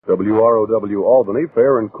WROW Albany,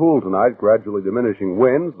 fair and cool tonight, gradually diminishing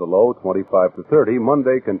winds, the low 25 to 30.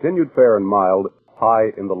 Monday, continued fair and mild,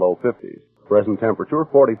 high in the low 50s. Present temperature,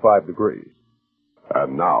 45 degrees.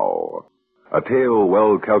 And now, a tale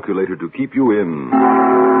well calculated to keep you in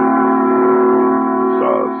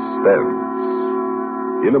suspense.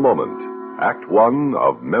 In a moment, Act One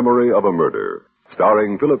of Memory of a Murder,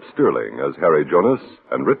 starring Philip Sterling as Harry Jonas,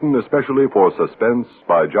 and written especially for Suspense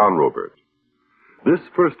by John Robert. This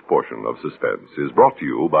first portion of Suspense is brought to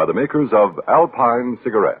you by the makers of Alpine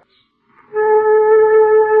cigarettes.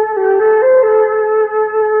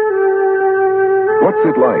 What's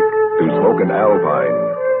it like to smoke an Alpine?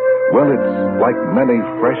 Well, it's like many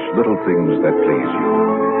fresh little things that please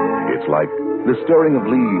you. It's like the stirring of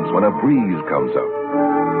leaves when a breeze comes up.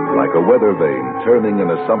 Like a weather vane turning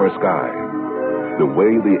in a summer sky. The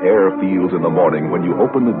way the air feels in the morning when you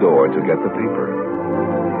open the door to get the paper.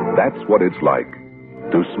 That's what it's like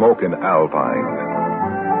to smoke an Alpine.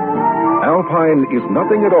 Alpine is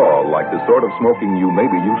nothing at all like the sort of smoking you may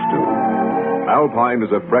be used to. Alpine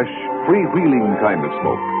is a fresh, freewheeling kind of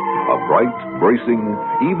smoke. A bright, bracing,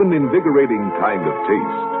 even invigorating kind of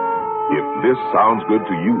taste. If this sounds good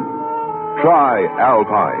to you, try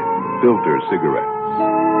Alpine filter cigarettes.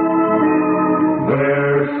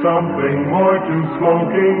 There's something more to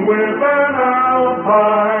smoking with an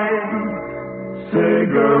Alpine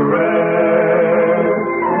cigarette.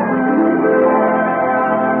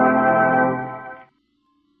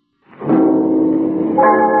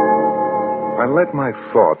 I let my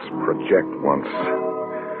thoughts project once.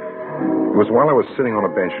 It was while I was sitting on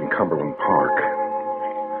a bench in Cumberland Park.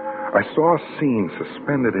 I saw a scene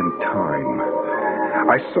suspended in time.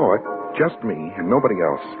 I saw it, just me and nobody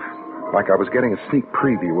else, like I was getting a sneak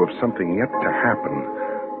preview of something yet to happen,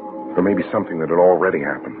 or maybe something that had already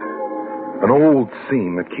happened. An old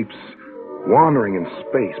scene that keeps wandering in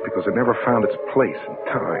space because it never found its place in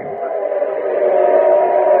time.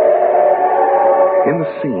 In the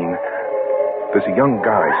scene, there's a young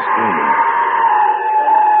guy screaming.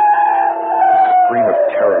 A scream of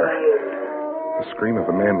terror. The scream of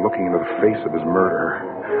a man looking into the face of his murderer.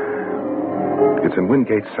 It's in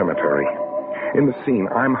Wingate Cemetery. In the scene,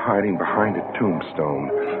 I'm hiding behind a tombstone,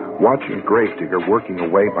 watching a gravedigger working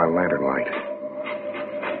away by lantern light.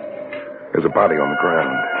 There's a body on the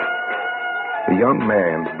ground. A young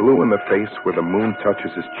man, blue in the face where the moon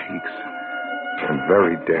touches his cheeks, and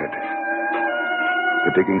very dead.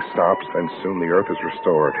 The digging stops, then soon the earth is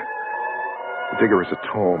restored. The digger is a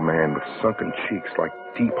tall man with sunken cheeks like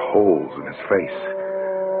deep holes in his face.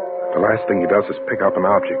 The last thing he does is pick up an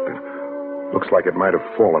object that looks like it might have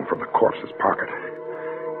fallen from the corpse's pocket.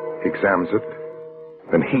 He examines it,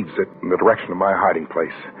 then heaves it in the direction of my hiding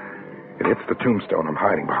place. It hits the tombstone I'm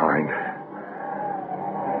hiding behind.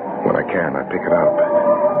 When I can, I pick it up.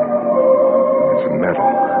 It's a medal,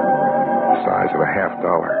 the size of a $50.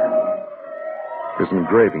 There's an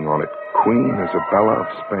engraving on it, Queen Isabella of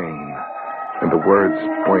Spain, and the words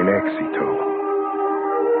Buen Éxito,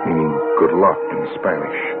 meaning good luck in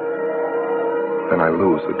Spanish. Then I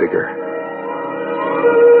lose the digger.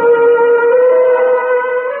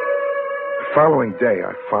 The following day,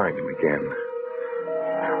 I find him again.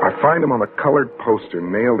 I find him on a colored poster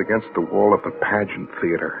nailed against the wall of the Pageant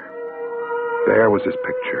Theater. There was his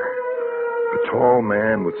picture. A tall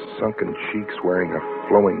man with sunken cheeks wearing a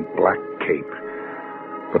flowing black cape.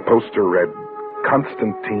 The poster read,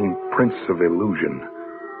 Constantine, Prince of Illusion,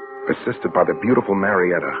 assisted by the beautiful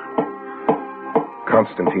Marietta.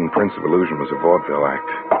 Constantine, Prince of Illusion was a vaudeville act.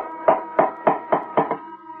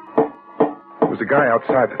 There was a guy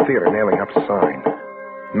outside the theater nailing up a sign.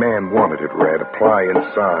 Man wanted, it read, apply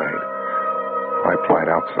inside. I applied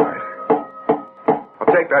outside. I'll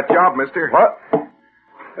take that job, mister. What?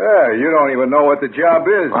 You don't even know what the job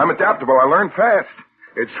is. I'm adaptable. I learn fast.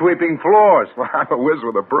 It's sweeping floors. Well, I'm a whiz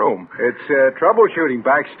with a broom. It's troubleshooting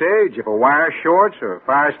backstage. If a wire shorts or a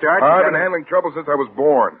fire starts... I've been handling trouble since I was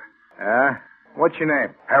born. What's your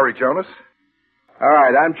name? Harry Jonas. All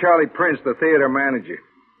right, I'm Charlie Prince, the theater manager.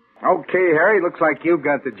 Okay, Harry, looks like you've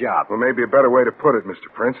got the job. Well, maybe a better way to put it,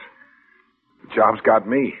 Mr. Prince. The job's got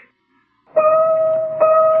me.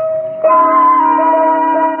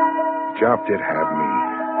 The job did have me.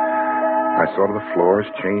 I saw to the floors,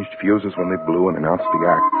 changed fuses when they blew, and announced the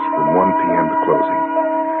acts from 1 p.m. to closing.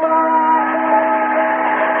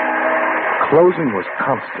 Closing was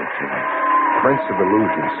Constantine, Prince of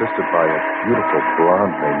Illusion, assisted by a beautiful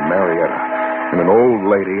blonde named Marietta, and an old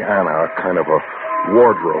lady, Anna, kind of a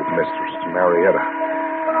wardrobe mistress to Marietta.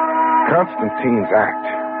 Constantine's act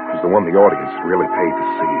was the one the audience really paid to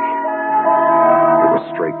see. It was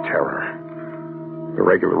straight terror. The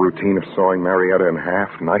regular routine of sawing Marietta in half,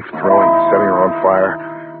 knife throwing, setting her on fire,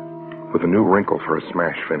 with a new wrinkle for a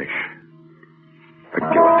smash finish. The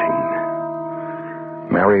guillotine.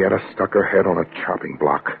 Marietta stuck her head on a chopping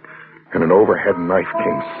block, and an overhead knife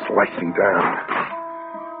came slicing down.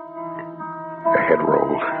 The head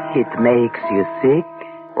rolled. It makes you sick?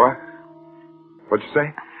 What? What'd you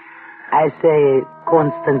say? I say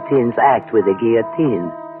Constantine's act with the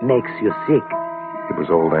guillotine makes you sick. It was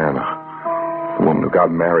old Anna, the woman who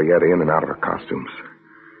got Marietta in and out of her costumes.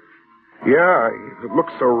 Yeah, it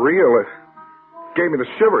looked so real, it gave me the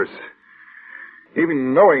shivers.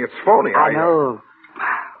 Even knowing it's phony, I know.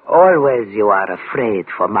 Always you are afraid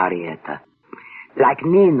for Marietta. Like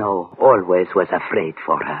Nino always was afraid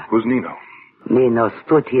for her. Who's Nino? Nino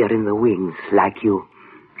stood here in the wings like you,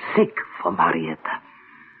 sick for Marietta.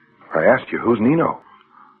 I asked you, who's Nino?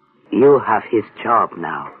 You have his job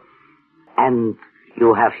now. And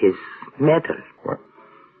you have his medal. What?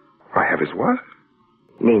 I have his what?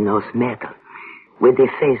 Nino's medal. With the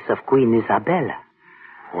face of Queen Isabella.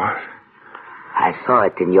 What? I saw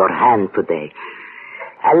it in your hand today.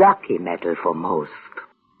 A lucky medal for most.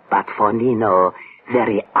 But for Nino,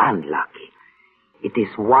 very unlucky. It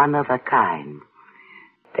is one of a kind.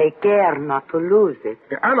 Take care not to lose it.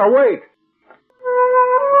 Anna, wait!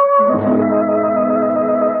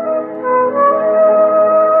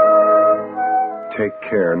 Take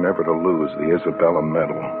care never to lose the Isabella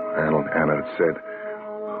medal, Anna had said.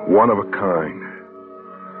 One of a kind.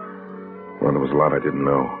 Well, there was a lot I didn't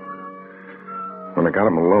know. When I got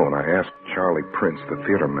him alone, I asked Charlie Prince, the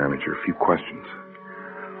theater manager, a few questions.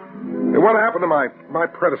 Hey, what happened to my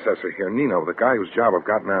predecessor here, Nino, the guy whose job I've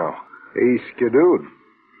got now? He skidooed.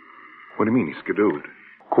 What do you mean he skidooed?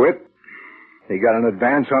 Quit. He got an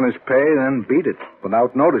advance on his pay, then beat it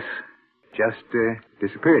without notice. Just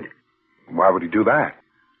disappeared. Why would he do that?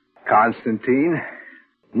 Constantine.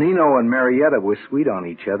 Nino and Marietta were sweet on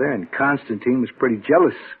each other, and Constantine was pretty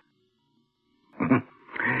jealous.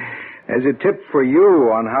 As a tip for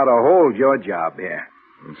you on how to hold your job here.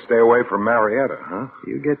 And stay away from Marietta, huh?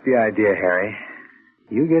 You get the idea, Harry.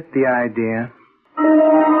 You get the idea.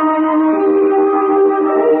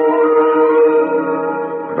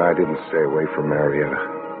 But I didn't stay away from Marietta.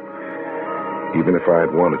 Even if I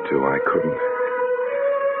had wanted to, I couldn't.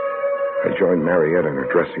 I joined Marietta in her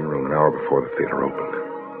dressing room an hour before the theater opened.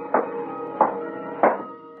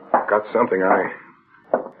 Got something I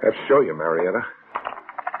have to show you, Marietta.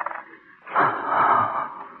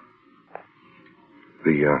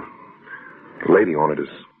 The lady on it is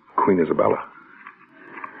Queen Isabella.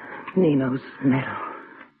 Nino's medal.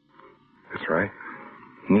 That's right.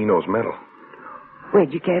 Nino's medal.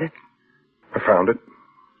 Where'd you get it? I found it.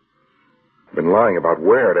 Been lying about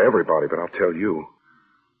where to everybody, but I'll tell you.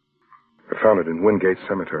 I found it in Wingate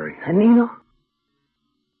Cemetery. And Nino?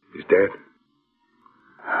 He's dead.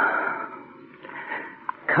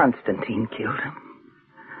 Constantine killed him.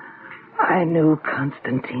 I knew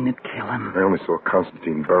Constantine would kill him. I only saw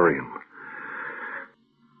Constantine bury him.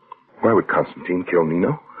 Why would Constantine kill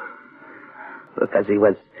Nino? Because he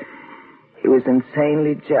was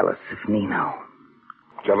insanely jealous of Nino.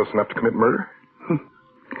 Jealous enough to commit murder?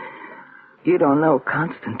 You don't know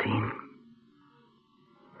Constantine.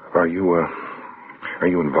 Are you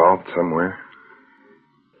involved somewhere?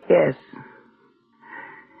 Yes.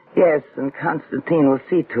 Yes, and Constantine will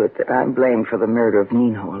see to it that I'm blamed for the murder of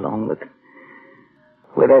Nino along with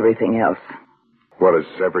everything else. What is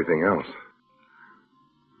everything else?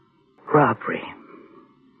 Robbery.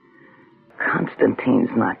 Constantine's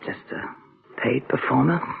not just a paid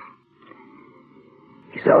performer.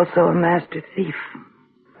 He's also a master thief.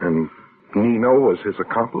 And Nino was his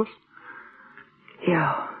accomplice?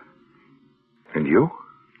 Yeah. And you?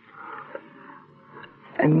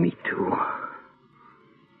 And me too.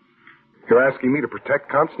 You're asking me to protect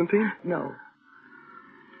Constantine? No.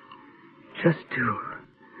 Just to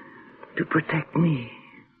protect me.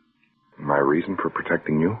 My reason for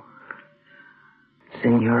protecting you? It's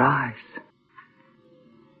in your eyes.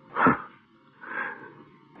 Huh.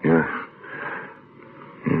 You're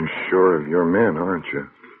sure of your men, aren't you?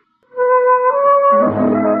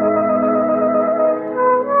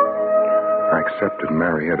 I accepted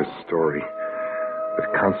Marietta's story.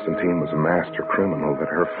 That Constantine was a master criminal, that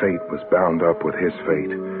her fate was bound up with his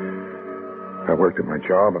fate. I worked at my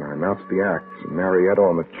job and I announced the acts, and Marietta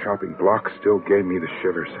on the chopping block still gave me the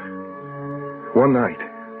shivers. One night,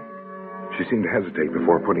 she seemed to hesitate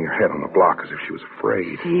before putting her head on the block as if she was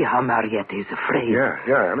afraid. See how Marietta is afraid.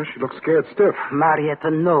 Yeah, Anna, she looked scared stiff.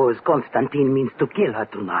 Marietta knows Constantine means to kill her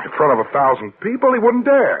tonight. In front of 1,000 people, he wouldn't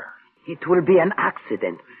dare. It will be an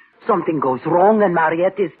accident. Something goes wrong and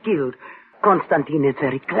Marietta is killed. Constantine is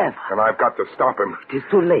very clever. And I've got to stop him. It is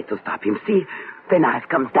too late to stop him. See, the knife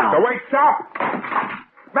comes down. No, wait, stop!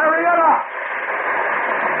 Marietta!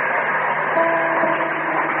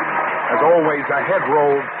 As always, a head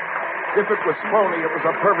rolled. If it was phony, it was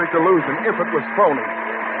a perfect illusion. If it was phony.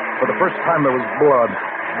 For the first time, there was blood.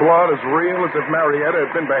 Blood as real as if Marietta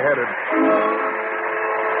had been beheaded.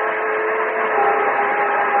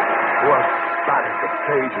 Blood spattered the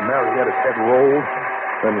stage, and Marietta's head rolled,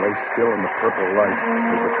 then lay still in the purple light.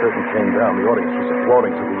 As the curtain came down, the audience was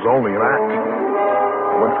applauding, so it was only an act.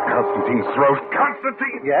 I went to Constantine's throat.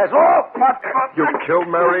 Constantine! Yes? Oh, You killed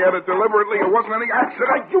Marietta deliberately. It wasn't any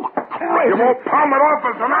accident. You crazy! You won't palm it off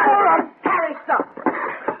as an accident. Harry, stop.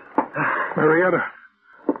 Marietta.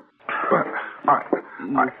 But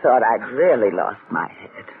You thought I'd really lost my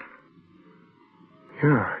head.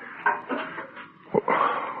 Yeah.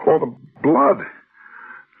 All the blood.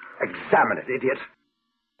 examine it, idiot.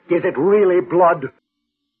 Is it really blood?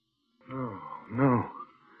 Oh, no.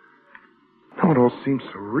 No, it all seems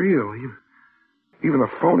so real. Even the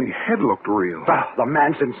phony head looked real. Ah, the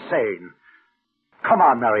man's insane. Come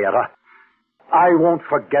on, Marietta. I won't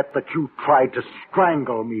forget that you tried to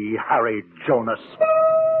strangle me, Harry Jonas.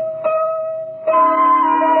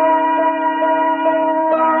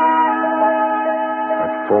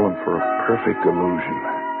 I've fallen for a perfect illusion.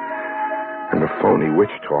 And the phony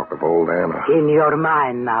witch talk of old Anna. In your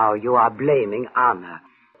mind now, you are blaming Anna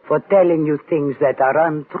for telling you things that are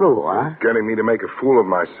untrue, huh? Getting me to make a fool of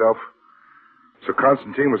myself. So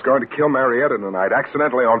Constantine was going to kill Marietta tonight,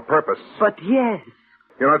 accidentally on purpose. But yes.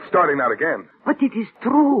 You're not starting that again. But it is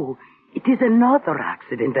true. It is another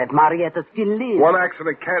accident that Marietta still lives. One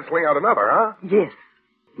accident canceling out another, huh? Yes.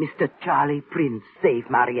 Mr. Charlie Prince saved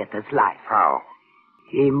Marietta's life. How?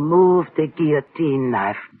 He moved the guillotine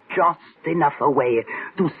knife just enough away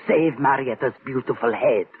to save Marietta's beautiful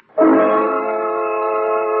head.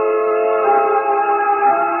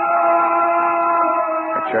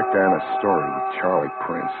 I checked Anna's story with Charlie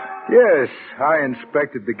Prince. Yes, I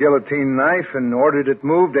inspected the guillotine knife and ordered it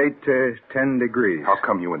moved 8 to 10 degrees. How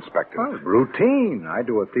come you inspected Oh, it? routine. I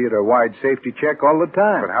do a theater-wide safety check all the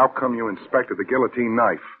time. But how come you inspected the guillotine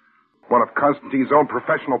knife? One of Constantine's own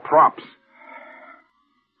professional props.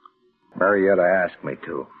 Marietta asked me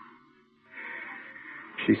to.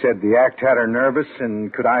 She said the act had her nervous,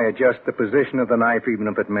 and could I adjust the position of the knife even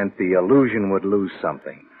if it meant the illusion would lose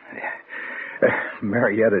something.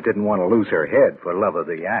 Marietta didn't want to lose her head for love of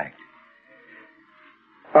the act.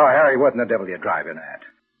 Oh, Harry, what in the devil are you driving at?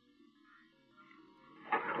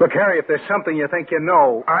 Look, Harry, if there's something you think you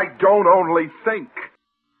know... I don't only think.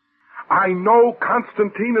 I know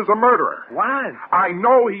Constantine is a murderer. What? I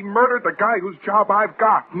know he murdered the guy whose job I've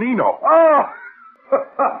got, Nino. Oh!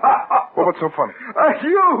 Well, what's so funny?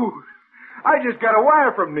 You! I just got a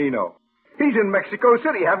wire from Nino. He's in Mexico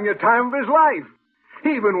City having the time of his life. He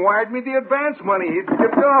even wired me the advance money he'd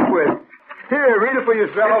tipped off with. Here, read it for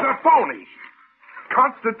yourself. It's a phony.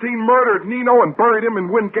 Constantine murdered Nino and buried him in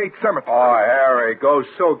Wingate Cemetery. Oh, Harry, go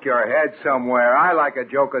soak your head somewhere. I like a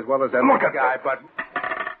joke as well as that Look at guy, this. but...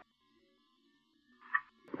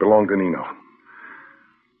 It belonged to Nino.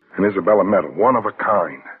 An Isabella medal, one of a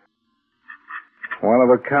kind. One of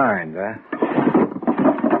a kind, huh?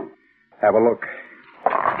 Have a look.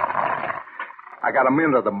 I got a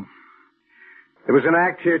mint of them. There was an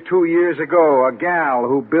act here 2 years ago, a gal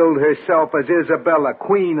who billed herself as Isabella,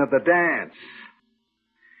 queen of the dance.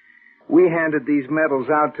 We handed these medals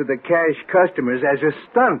out to the cash customers as a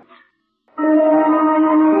stunt.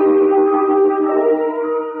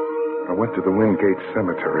 I went to the Wingate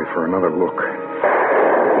Cemetery for another look.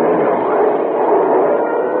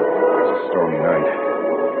 It was a stormy night.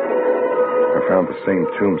 I found the same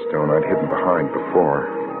tombstone I'd hidden behind before.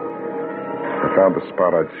 I found the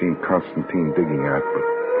spot I'd seen Constantine digging at, but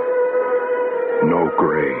no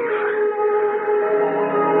grave.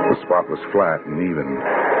 The spot was flat and even,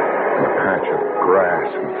 and a patch of grass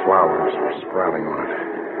and flowers were sprouting on it.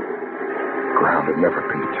 The ground had never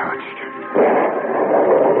been touched.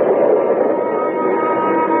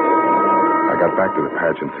 I got back to the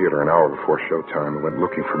Pageant Theater an hour before showtime and went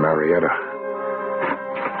looking for Marietta.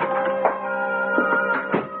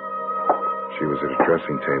 She was at a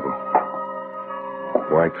dressing table.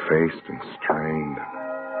 White-faced and strained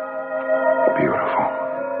and beautiful.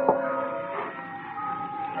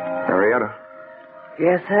 Marietta.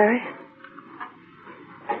 Yes, Harry?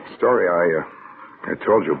 The story I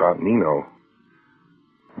told you about Nino.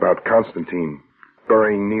 About Constantine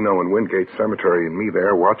burying Nino in Wingate Cemetery and me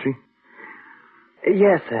there watching.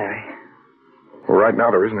 Yes, Harry. Well, right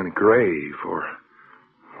now there isn't any grave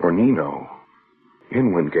or Nino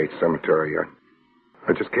in Wingate Cemetery.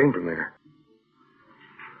 I just came from there.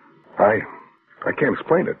 I can't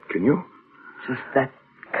explain it. Can you? Just that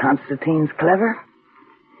Constantine's clever.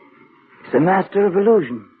 He's a master of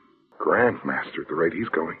illusion. Grandmaster at the rate he's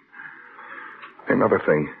going. Another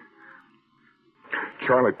thing.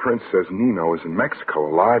 Charlie Prince says Nino is in Mexico,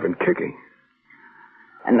 alive and kicking.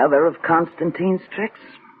 Another of Constantine's tricks?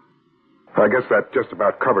 I guess that just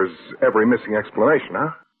about covers every missing explanation,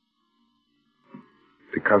 huh?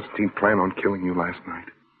 Did Constantine plan on killing you last night?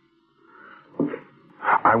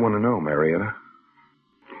 I want to know, Marietta.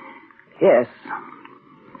 Yes.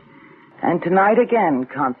 And tonight again,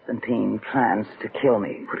 Constantine plans to kill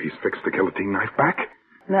me. But he's fixed the guillotine knife back?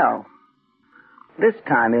 No. This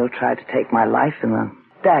time he'll try to take my life in the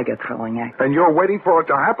dagger-throwing act. And you're waiting for it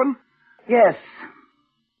to happen? Yes.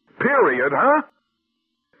 Period, huh?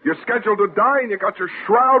 You're scheduled to die and you got your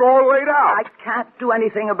shroud all laid out. I can't do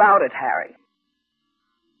anything about it, Harry.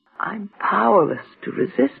 I'm powerless to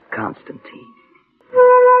resist Constantine.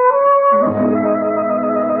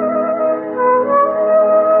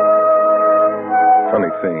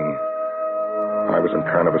 Funny thing, I was in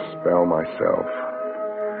kind of a spell myself.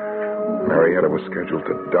 Marietta was scheduled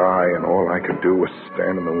to die, and all I could do was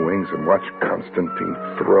stand in the wings and watch Constantine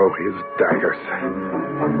throw his daggers.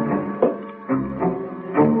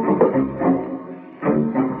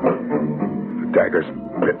 The daggers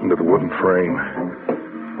bit into the wooden frame.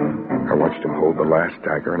 I watched him hold the last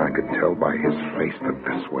dagger, and I could tell by his face that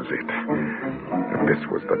this was it. That this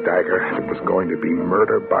was the dagger. It was going to be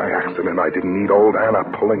murder by accident. I didn't need old Anna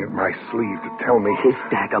pulling at my sleeve to tell me. His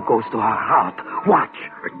dagger goes to her heart. Watch.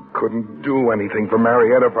 I couldn't do anything for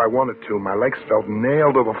Marietta if I wanted to. My legs felt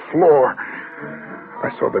nailed to the floor.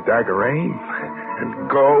 I saw the dagger aim and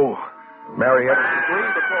go. Marietta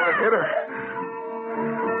screamed before it hit her.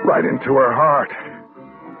 Right into her heart.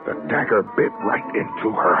 The dagger bit right into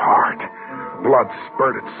her heart. Blood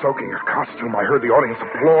spurted, soaking her costume. I heard the audience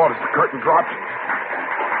applaud as the curtain dropped.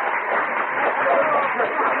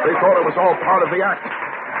 They thought it was all part of the act.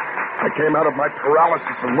 I came out of my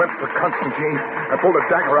paralysis and went for Constantine. I pulled a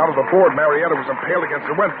dagger out of the board. Marietta was impaled against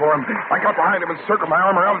it. Went for him. I got behind him and circled my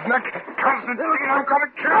arm around his neck. Constantine, I'm going to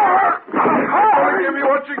kill her. I'm going to give you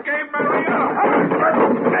what you gave Marietta.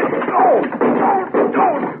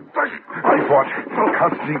 Don't. I fought.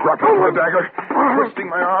 Constantine grabbed hold of the dagger, twisting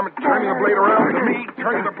my arm and turning the blade around to me,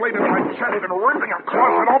 turning the blade into my chest and ripping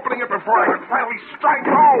across and opening it before I could finally strike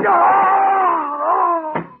home.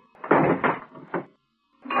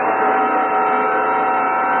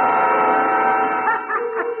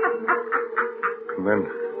 And then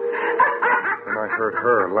I heard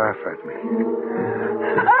her laugh at me.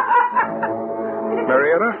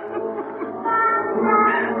 Marietta?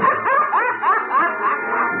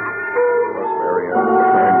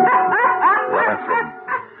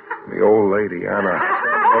 The old lady, Anna,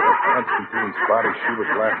 over Constantine's body, she was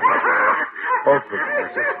laughing. Both of them.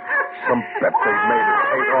 Some bet they made it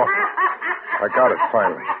paid off. I got it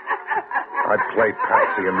finally. I played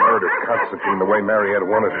Patsy and murdered Constantine the way Marietta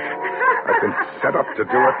wanted it. I'd been set up to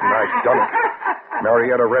do it, and I'd done it.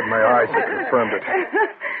 Marietta read my eyes and confirmed it.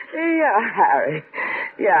 Yeah, Harry.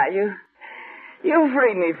 Yeah, you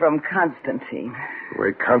freed me from Constantine. The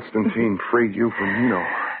way Constantine freed you from Nino.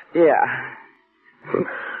 Yeah. But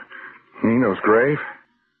Nino's grave?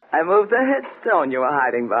 I moved the headstone you were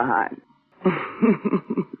hiding behind.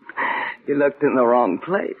 You looked in the wrong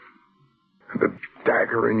place. The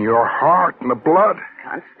dagger in your heart and the blood.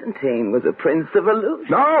 Constantine was a prince of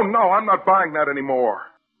illusion. No, I'm not buying that anymore.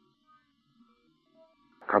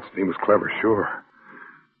 Constantine was clever, sure.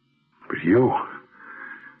 But you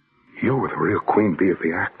were the real queen bee of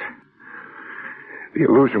the act. The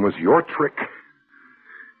illusion was your trick.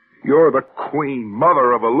 You're the queen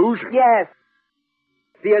mother of illusion. Yes.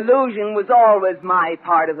 The illusion was always my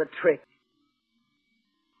part of the trick.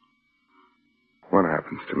 What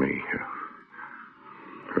happens to me?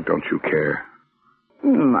 Or don't you care?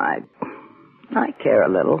 I care a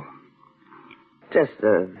little. Just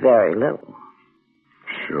a very little.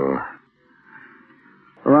 Sure.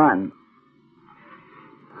 Run.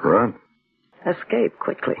 Run? Escape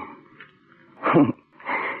quickly.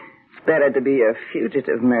 It's better to be a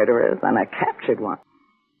fugitive murderer than a captured one.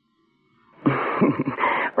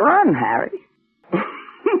 Run, Harry.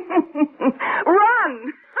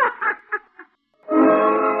 Run!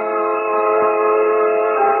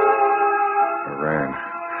 I ran.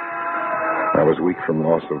 I was weak from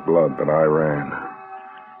loss of blood, but I ran.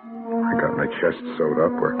 I got my chest sewed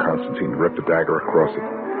up where Constantine ripped a dagger across it.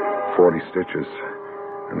 40 stitches.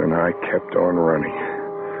 And then I kept on running.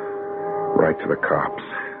 Right to the cops.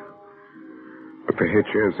 But the hitch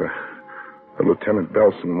is, Lieutenant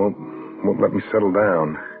Belson won't let me settle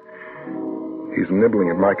down. He's nibbling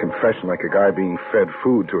at my confession like a guy being fed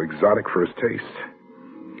food too exotic for his taste.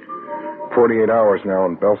 48 hours now,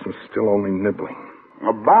 and Belson's still only nibbling.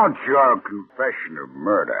 About your confession of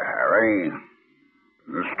murder, Harry,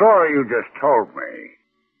 the story you just told me,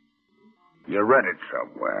 you read it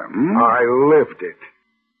somewhere, I lived it.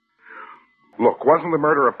 Look, wasn't the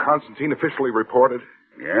murder of Constantine officially reported?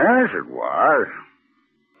 Yes, it was.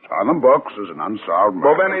 It's on the books as an unsolved murder.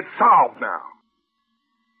 Well, then it's solved now.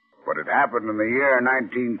 But it happened in the year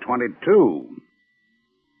 1922,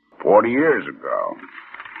 40 years ago.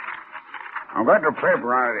 I've got the paper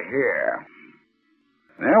right here.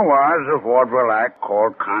 There was a vaudeville act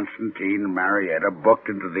called Constantine and Marietta booked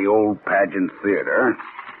into the old Pageant Theater.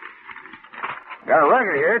 Got a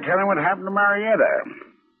record here telling what happened to Marietta.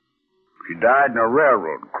 She died in a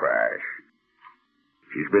railroad crash.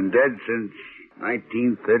 She's been dead since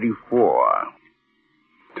 1934.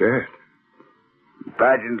 Dead? The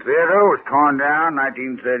Pageant Theater was torn down in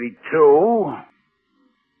 1932,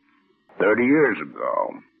 30 years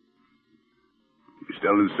ago. You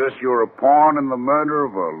still insist you're a pawn in the murder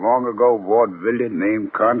of a long-ago vaudevillian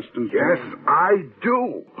named Constantine? Yes, I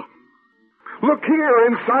do. Look here,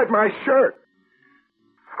 inside my shirt.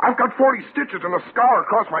 I've got 40 stitches and a scar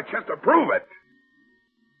across my chest to prove it.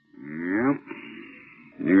 Yeah.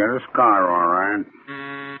 You got a scar, all right.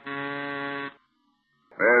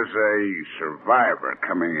 There's a survivor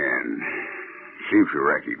coming in. See if you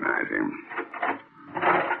recognize him.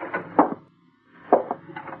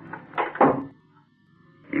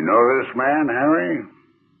 You know this man, Harry?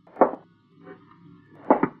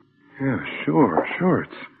 Yeah, sure.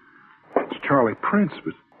 It's Charlie Prince,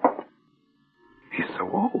 but he's so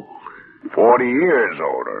old. 40 years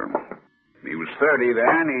older. He was 30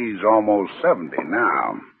 then. He's almost 70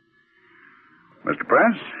 now. Mr.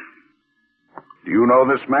 Prince, do you know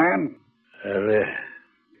this man?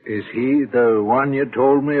 Is he the one you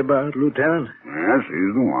told me about, Lieutenant? Yes,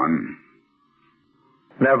 he's the one.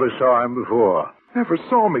 Never saw him before. Never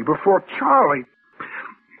saw me before, Charlie.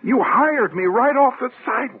 You hired me right off the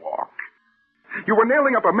sidewalk. You were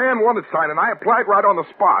nailing up a man wanted sign, and I applied right on the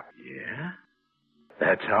spot. Yeah?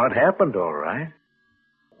 That's how it happened, all right.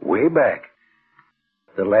 Way back.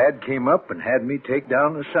 The lad came up and had me take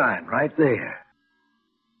down the sign right there.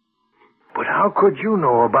 But how could you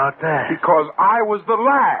know about that? Because I was the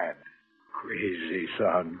lad. Crazy,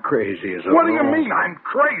 son. Crazy as a What do you bull. mean I'm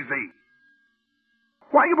crazy?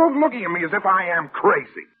 Why are you both looking at me as if I am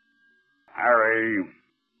crazy? Harry,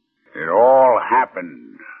 it all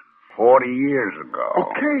happened 40 years ago.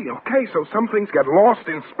 Okay, so some things get lost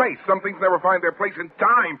in space. Some things never find their place in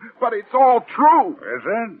time. But it's all true. Is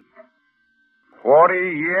it? 40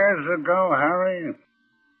 years ago, Harry?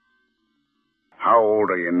 How old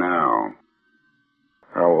are you now?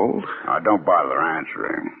 How old? Don't bother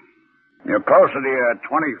answering. You're closer to your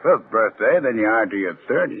 25th birthday than you are to your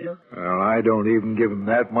 30th. Well, I don't even give him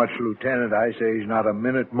that much, Lieutenant. I say he's not a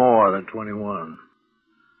minute more than 21.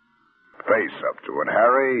 Face up to it,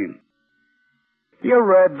 Harry. You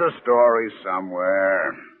read the story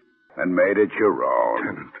somewhere and made it your own.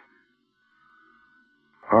 Lieutenant,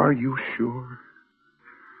 are you sure?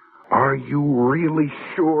 Are you really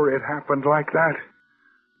sure it happened like that?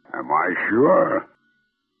 Am I sure?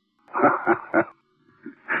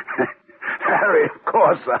 Harry, of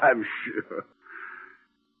course I'm sure.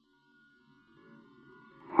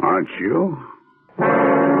 Aren't you?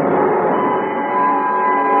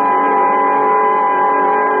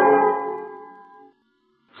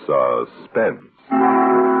 Suspense.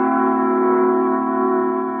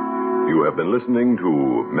 You have been listening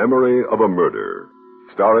to Memory of a Murder,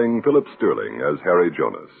 starring Philip Sterling as Harry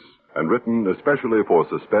Jonas, and written especially for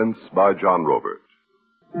Suspense by John Robert.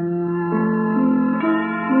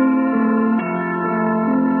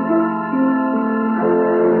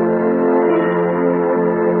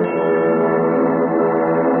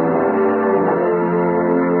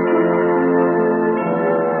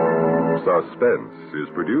 Suspense is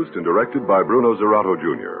produced and directed by Bruno Zerato,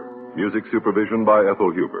 Jr., music supervision by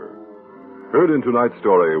Ethel Huber. Heard in tonight's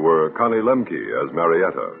story were Connie Lemke as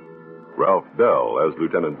Marietta, Ralph Bell as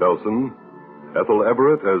Lieutenant Belson, Ethel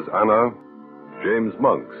Everett as Anna, James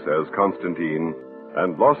Monks as Constantine,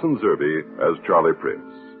 and Lawson Zerby as Charlie Prince.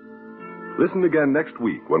 Listen again next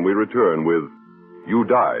week when we return with You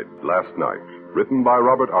Died Last Night, written by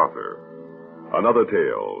Robert Arthur. Another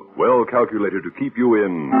tale well calculated to keep you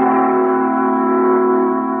in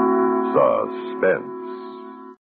suspense.